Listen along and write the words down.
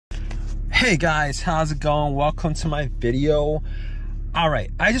Hey guys, how's it going? Welcome to my video. All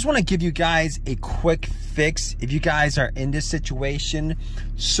right, I just want to give you guys a quick fix if you guys are in this situation.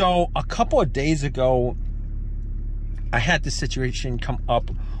 So a couple of days ago, I had this situation come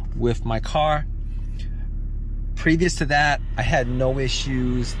up with my car. Previous to that, I had no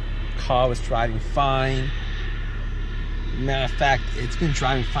issues. Car was driving fine. Matter of fact, it's been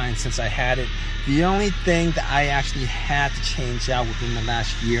driving fine since I had it. The only thing that I actually had to change out within the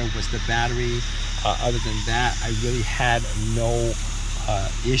last year was the battery. Other than that, I really had no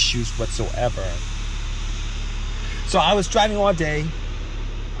issues whatsoever. So I was driving all day,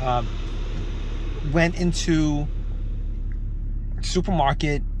 went into the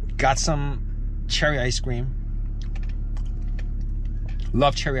supermarket, got some cherry ice cream.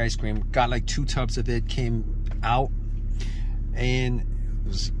 Love cherry ice cream. Got like 2 tubs of it, came out and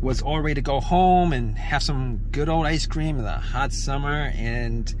was all ready to go home and have some good old ice cream in the hot summer,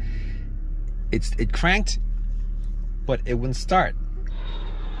 and it cranked, but it wouldn't start.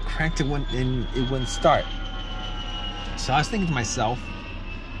 Cranked it wouldn't start. So I was thinking to myself,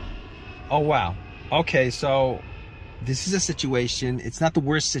 oh wow, okay, so this is a situation. It's not the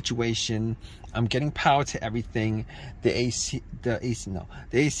worst situation. I'm getting power to everything. The AC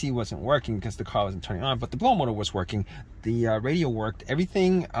wasn't working because the car wasn't turning on, but the blow motor was working. The radio worked.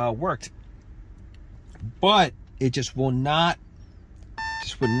 Everything worked, but it just would not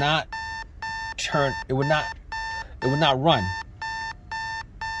turn. It would not run.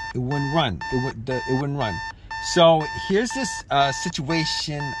 It wouldn't run. It wouldn't run. So here's this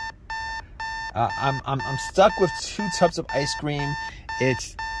situation. I'm stuck with 2 tubs of ice cream.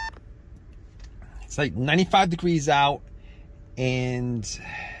 It's like 95 degrees out, and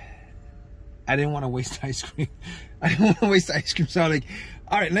I didn't want to waste ice cream. I didn't want to waste ice cream, so I'm like,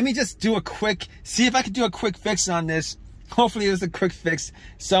 all right, let me just do a quick, see if I can do a quick fix on this. Hopefully it was a quick fix,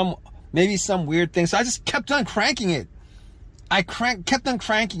 maybe some weird thing. So I just kept on cranking it. Kept on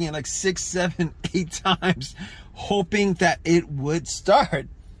cranking it like 6, 7, 8 times, hoping that it would start.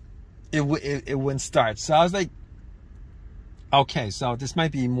 It wouldn't start. So I was like, okay, so this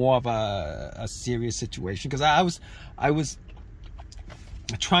might be more of a serious situation, because I was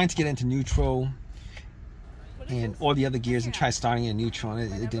trying to get into neutral and all the other gears and try starting in neutral,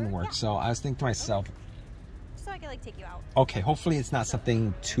 and it didn't work. So I was thinking to myself, so I can like take you out. Okay, hopefully it's not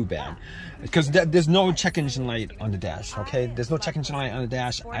something too bad, because there's no check engine light on the dash. Okay, there's no check engine light on the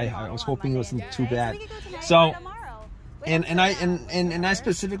dash. I was hoping it wasn't too bad. So and I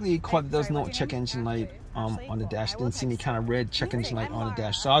specifically caught that there was no check engine light on the dash. Didn't see any kind of red check engine light on the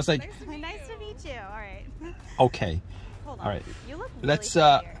dash. So I was like, nice to meet you. All right. Okay. All right. Let's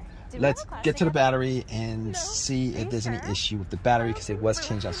get to the battery and see if there's any issue with the battery, because it was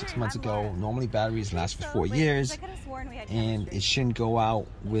changed out 6 months ago. Normally batteries last for 4 years, and it shouldn't go out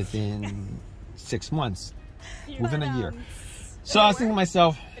within 6 months, within a year. So I was thinking to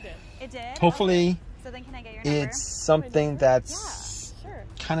myself, hopefully it's something that's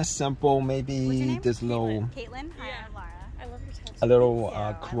kind of simple. Maybe there's a little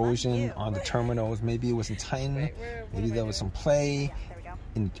corrosion on the terminals. Maybe it wasn't tightened. Maybe there was some play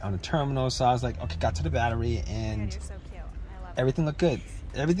on the terminal. So I was like, okay, got to the battery, and everything looked good.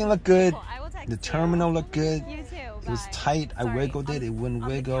 Everything looked good. The terminal looked good. It was tight. I wiggled it. It wouldn't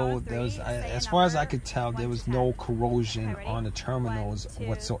wiggle. There was, as far as I could tell, there was no corrosion on the terminals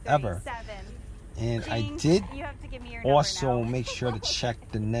whatsoever. And I did also make sure to check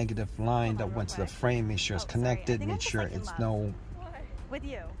the negative line that went to the frame. Make sure it's connected. Make sure it's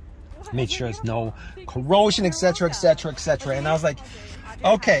make sure it's no corrosion, etc., etc., etc. And I was like,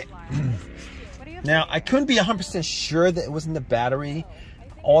 okay. Now I couldn't be 100% sure that it wasn't the battery.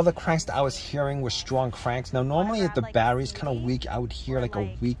 All the cranks that I was hearing were strong cranks. Now normally if the battery's kind of weak, I would hear like a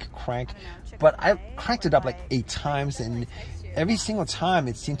weak crank, but I cranked it up like 8 times, and every single time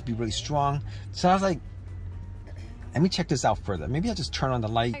it seemed to be really strong. So I was like, let me check this out further. Maybe I'll just turn on the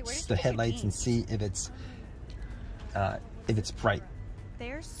lights, the headlights, and see if it's bright.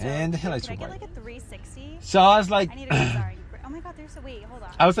 And the headlights were bright. So I was like, oh my god, wait, hold on.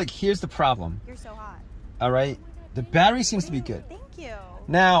 I was like, here's the problem. You're so hot. All right, the battery seems to be good. Thank you.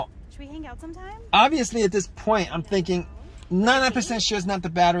 Now, should we hang out sometime? Obviously at this point I'm thinking 99% sure it's not the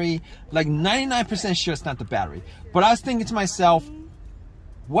battery, like 99% sure it's not the battery. But I was thinking to myself,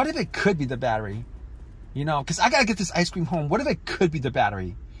 what if it could be the battery? You know, because I gotta get this ice cream home. What if it could be the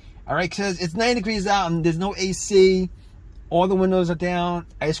battery? All right, because it's 90 degrees out and there's no AC. All the windows are down.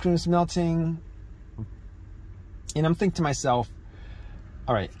 Ice cream is melting. And I'm thinking to myself,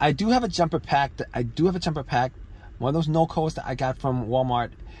 all right, I do have a jumper pack. One of those no codes that I got from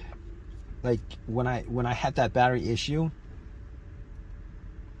Walmart. Like when I had that battery issue,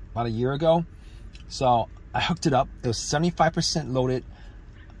 about a year ago. So I hooked it up. It was 75% loaded.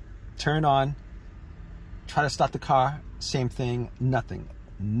 Turned on. Try to start the car. Same thing. Nothing.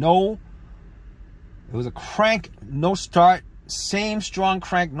 No. It was a crank. No start. Same strong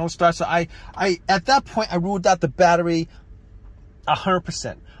crank. No start. So I at that point I ruled out the battery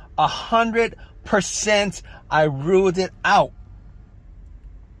 100%. 100%. I ruled it out.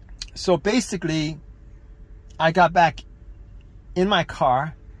 So basically, I got back in my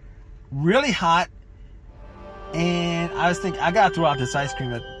car, really hot, and I was thinking, I gotta throw out this ice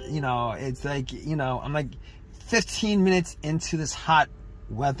cream. You know, it's like, you know, I'm like 15 minutes into this hot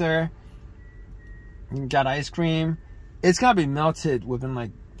weather. You got ice cream. It's gonna be melted within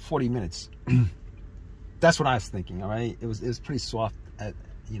like 40 minutes. That's what I was thinking. All right, it was pretty soft,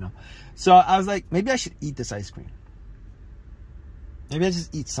 you know. So I was like, maybe I should eat this ice cream. Maybe I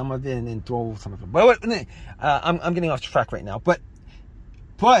just eat some of it and then throw some of it. But I'm getting off track right now. But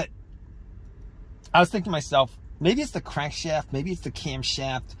I was thinking to myself, maybe it's the crankshaft, maybe it's the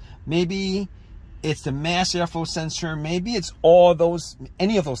camshaft, maybe it's the mass airflow sensor, maybe it's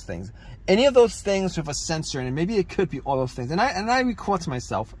any of those things with a sensor, and maybe it could be all those things. And I record to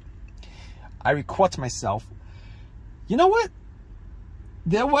myself. You know what?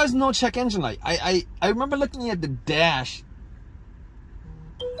 There was no check engine light. I remember looking at the dash.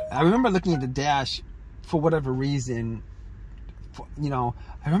 For whatever reason. You know,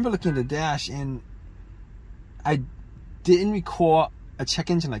 I remember looking at the dash and I didn't record a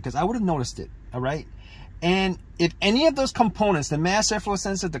check engine light because I would have noticed it. All right. And if any of those components, the mass airflow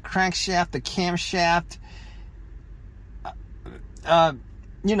sensor, the crankshaft, the camshaft,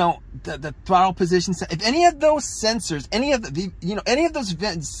 you know, the throttle position, if any of those sensors, any of those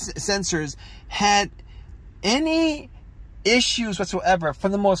sensors had any issues whatsoever, for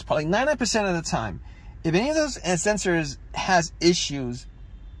the most part, like 99% of the time, if any of those sensors has issues,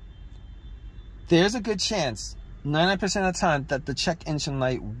 there's a good chance 99% of the time that the check engine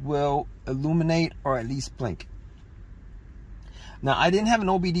light will illuminate or at least blink. Now, I didn't have an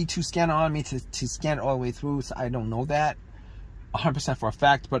OBD2 scanner on me to scan it all the way through, so I don't know that 100% for a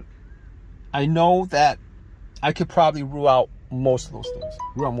fact, but I know that I could probably rule out most of those things.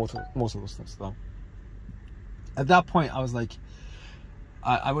 Most of those things, though. At that point, I was like,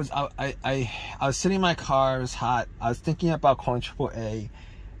 I was sitting in my car. It was hot. I was thinking about calling AAA,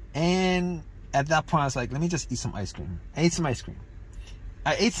 and at that point, I was like, let me just eat some ice cream. I ate some ice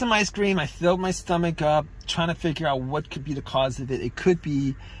cream. I filled my stomach up, trying to figure out what could be the cause of it. It could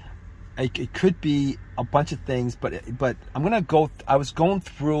be a bunch of things, but I'm gonna go. I was going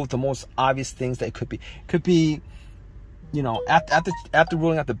through the most obvious things that it could be. It could be, you know, after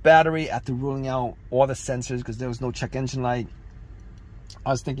ruling out the battery, after ruling out all the sensors because there was no check engine light, I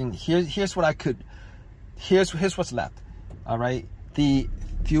was thinking, here's what I could. Here's what's left. All right, the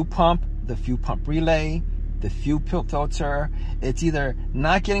fuel pump relay, the fuel filter. It's either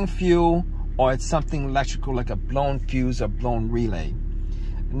not getting fuel or it's something electrical like a blown fuse or blown relay.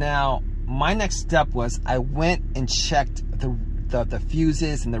 Now, my next step was I went and checked the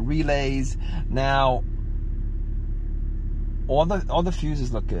fuses and the relays. Now, all the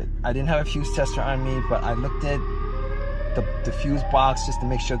fuses look good. I didn't have a fuse tester on me, but I looked at the fuse box just to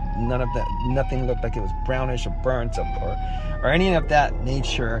make sure nothing looked like it was brownish or burnt or any of that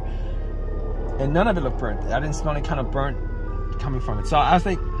nature. And none of it looked burnt. I didn't smell any kind of burnt coming from it. So I was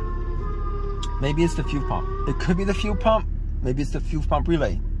like, maybe it's the fuel pump. It could be the fuel pump. Maybe it's the fuel pump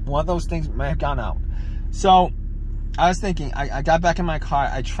relay. One of those things may have gone out. So I was thinking, I got back in my car.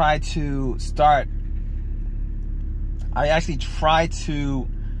 I tried to start. I actually tried to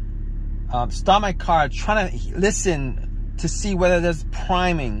start my car, trying to listen to see whether there's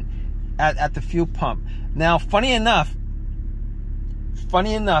priming at the fuel pump. Now, funny enough,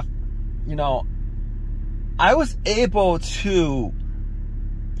 you know, I was able to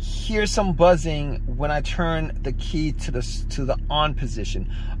hear some buzzing when I turn the key to the on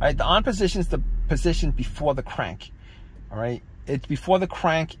position. All right, the on position is the position before the crank. All right, it's before the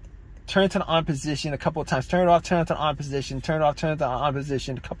crank. Turn it to the on position a couple of times. Turn it off, turn it to the on position. Turn it off, turn it to the on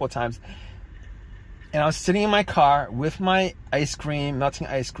position a couple of times. And I was sitting in my car with my ice cream, melting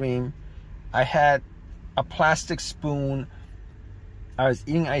ice cream. I had a plastic spoon. I was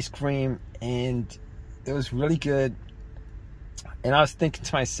eating ice cream, and it was really good. And I was thinking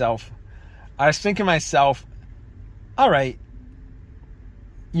to myself, all right,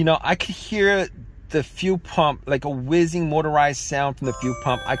 you know, I could hear the fuel pump, like a whizzing motorized sound from the fuel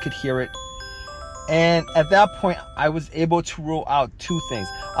pump. I could hear it. And at that point, I was able to rule out two things.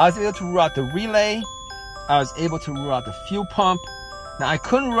 I was able to rule out the relay. I was able to rule out the fuel pump. Now, I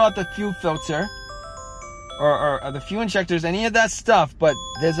couldn't rule out the fuel filter. or the fuel injectors, any of that stuff, but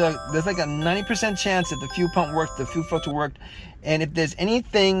there's like a 90% chance that the fuel pump worked, the fuel filter worked, and if there's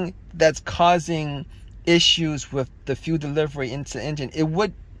anything that's causing issues with the fuel delivery into the engine, it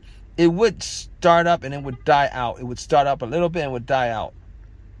would start up and it would die out. It would start up a little bit and would die out.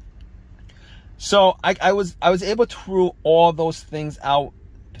 So I was able to rule all those things out.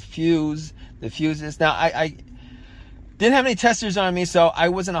 The fuses. Now I didn't have any testers on me, so I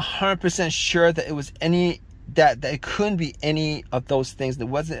wasn't 100% sure that it was that it couldn't be any of those things. That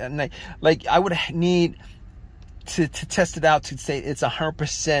wasn't like I would need to test it out to say it's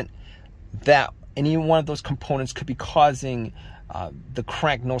 100% that any one of those components could be causing the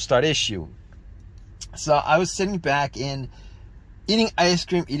crank no start issue. So I was sitting back and eating ice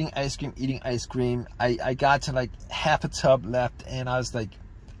cream. I got to like half a tub left, and I was like,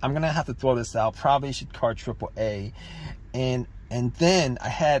 I'm gonna have to throw this out. Probably should call AAA. And then I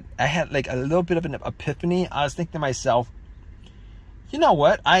had like a little bit of an epiphany. I was thinking to myself, you know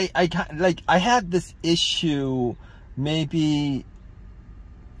what? I had this issue maybe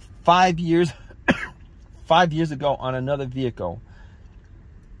 5 years 5 years ago on another vehicle.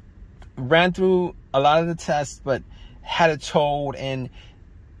 Ran through a lot of the tests, but had it towed, and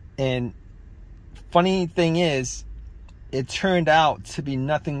funny thing is, it turned out to be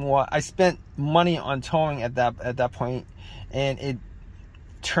nothing more. I spent money on towing at that point, and it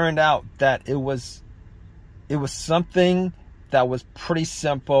turned out that it was something that was pretty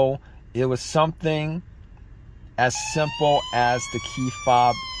simple. It was something as simple as the key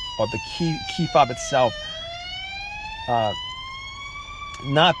fob, or the key fob itself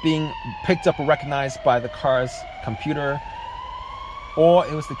not being picked up or recognized by the car's computer, or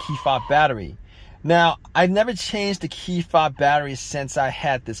it was the key fob battery. Now, I've never changed the key fob battery since I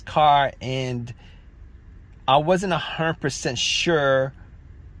had this car, and I wasn't 100% sure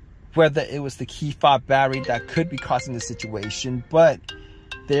whether it was the key fob battery that could be causing the situation, but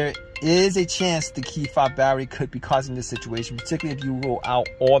there is a chance the key fob battery could be causing the situation, particularly if you rule out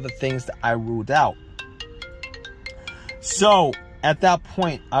all the things that I ruled out. So at that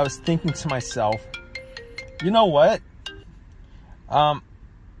point, I was thinking to myself, you know what? I'm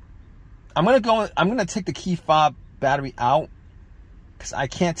gonna take the key fob battery out, because I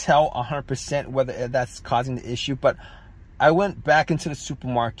can't tell 100% whether that's causing the issue. But I went back into the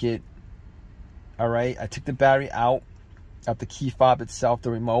supermarket. All right, I took the battery out of the key fob itself,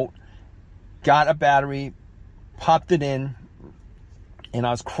 the remote, got a battery, popped it in, and I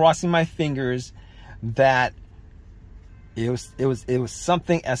was crossing my fingers that it was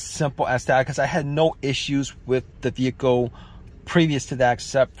something as simple as that, because I had no issues with the vehicle previous to that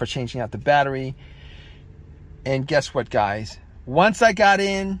except for changing out the battery. And guess what, guys? Once I got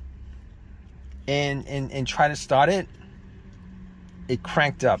in and tried to start it, it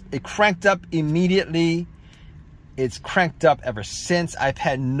cranked up. It cranked up immediately. It's cranked up ever since. I've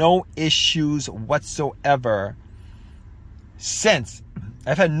had no issues whatsoever since.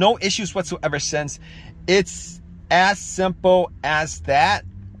 I've had no issues whatsoever since. It's as simple as that.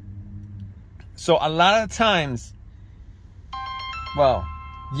 So a lot of times, well,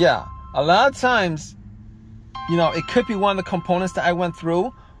 yeah, a lot of times, you know, it could be one of the components that I went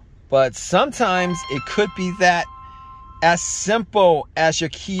through, but sometimes it could be that as simple as your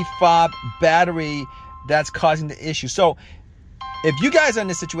key fob battery that's causing the issue. So if you guys are in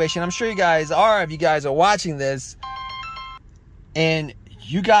this situation, I'm sure you guys are, if you guys are watching this and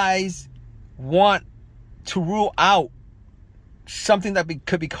you guys want to rule out something that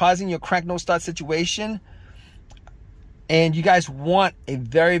could be causing your crank no start situation, and you guys want a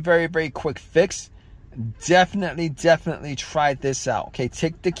very, very, very quick fix, definitely try this out. Okay,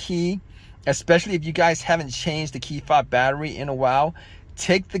 take the key, especially if you guys haven't changed the key fob battery in a while,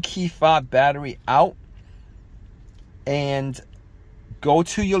 take the key fob battery out and go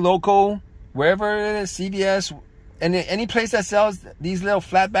to your local, wherever it is, CVS, and any place that sells these little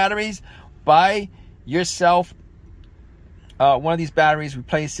flat batteries, buy yourself one of these batteries,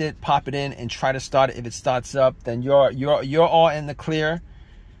 replace it, pop it in, and try to start it. If it starts up, then you're all in the clear.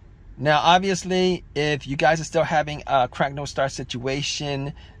 Now, obviously, if you guys are still having a crank no start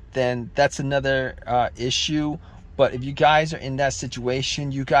situation, then that's another issue. But if you guys are in that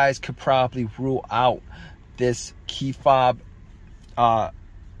situation, you guys could probably rule out this key fob,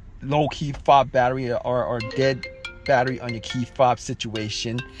 low key fob battery or dead battery on your key fob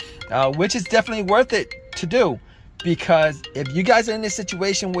situation, which is definitely worth it to do. Because if you guys are in this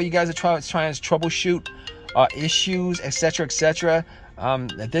situation where you guys are trying to troubleshoot issues, etc.,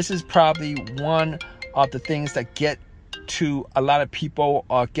 this is probably one of the things that get to a lot of people,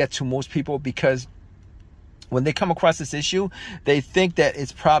 or get to most people, because when they come across this issue, they think that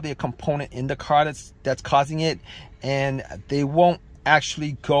it's probably a component in the car that's causing it, and they won't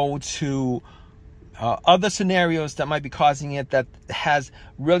actually go to other scenarios that might be causing it that has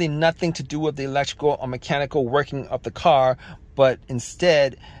really nothing to do with the electrical or mechanical working of the car, but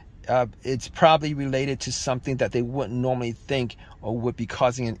instead it's probably related to something that they wouldn't normally think or would be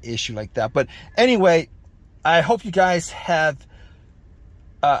causing an issue like that. But anyway, I hope you guys have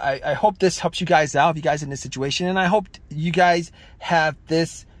I hope this helps you guys out, if you guys are in this situation, and I hope you guys have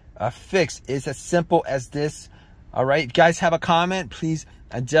this fixed. It's as simple as this. All right, if you guys have a comment, please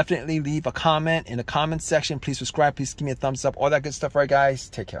definitely leave a comment in the comment section. Please subscribe, please give me a thumbs up, all that good stuff. All right, guys,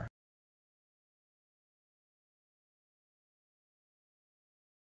 take care.